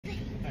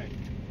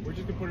We're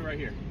just gonna put it right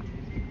here.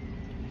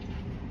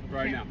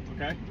 Right now,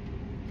 okay?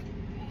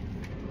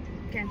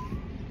 Okay.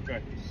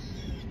 Good.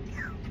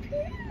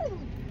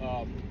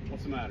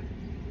 What's the matter?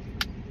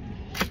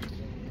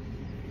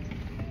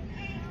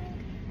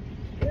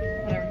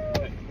 Whatever.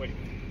 Hey, wait.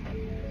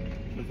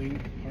 The thing,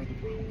 part of the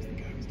problem is the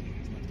guy was taking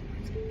his left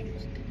and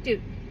right sides.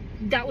 Dude,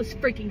 that was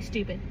freaking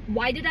stupid.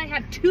 Why did I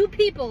have two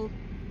people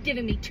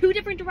giving me two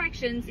different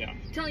directions,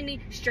 telling me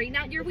straighten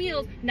out your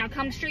wheels, now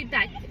come straight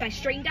back? If I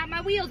straightened out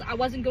my wheels, I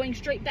wasn't going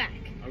straight back.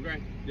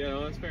 Okay, yeah,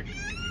 no, that's fair.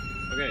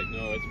 Okay,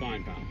 no, it's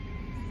fine, pal.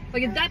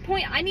 Like at that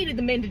point, I needed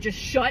the man to just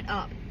shut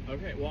up.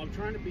 Okay, well, I'm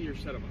trying to be your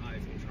set of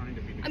eyes. I'm trying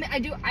to be. I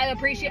mean, I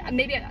appreciate.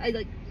 Maybe I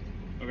like.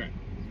 Okay.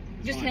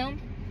 Just fine.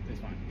 him. It's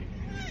fine.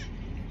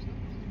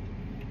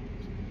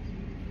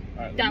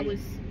 All right. That was.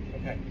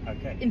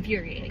 Okay.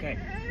 Infuriating. Okay.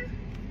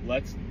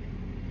 Let's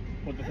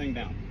put the thing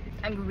down.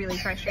 I'm really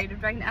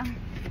frustrated right now.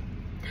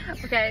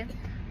 Okay,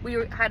 we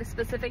had a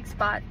specific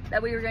spot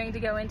that we were going to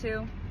go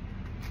into,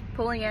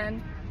 pulling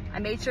in. I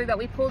made sure that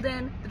we pulled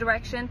in the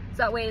direction, so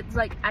that way it's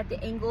like at the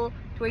angle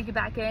to where you can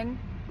back in.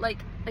 Like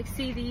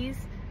see these?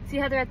 See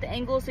how they're at the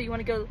angle, so you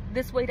want to go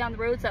this way down the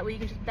road, so that way you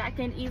can just back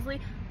in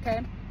easily.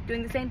 Okay,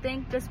 doing the same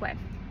thing this way.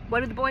 What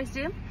do the boys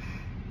do?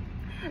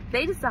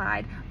 They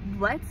decide,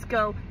 let's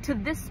go to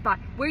this spot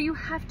where you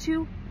have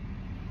to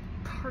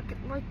park it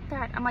like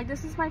that. I'm like,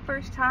 this is my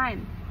first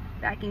time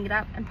backing it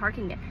up and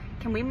parking it.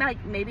 Can we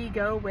like maybe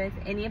go with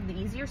any of the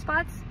easier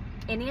spots?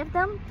 Any of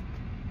them?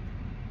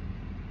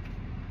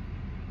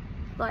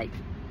 Like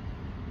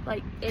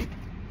it.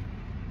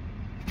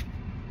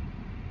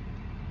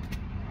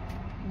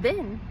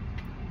 Then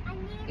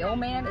the old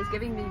man is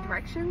giving me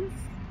directions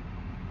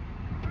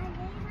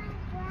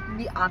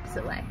the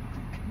opposite way.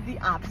 The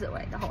opposite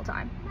way the whole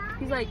time.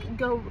 He's like,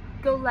 go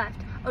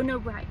left. Oh no,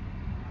 right.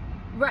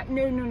 Right,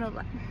 no,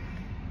 left.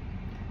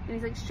 And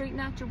he's like, straighten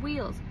out your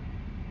wheels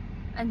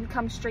and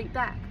come straight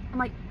back. I'm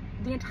like,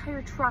 the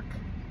entire truck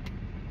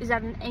is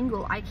at an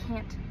angle. I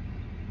can't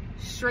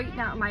straighten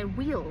out my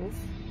wheels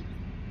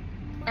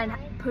and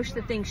push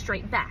the thing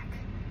straight back.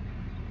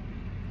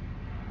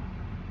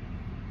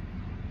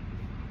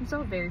 I'm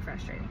so very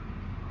frustrated.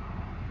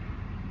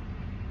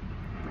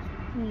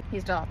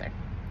 He's still out there.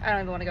 I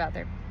don't even want to go out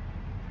there.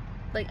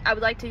 Like, I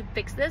would like to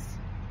fix this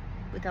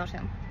without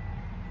him,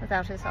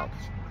 without his help.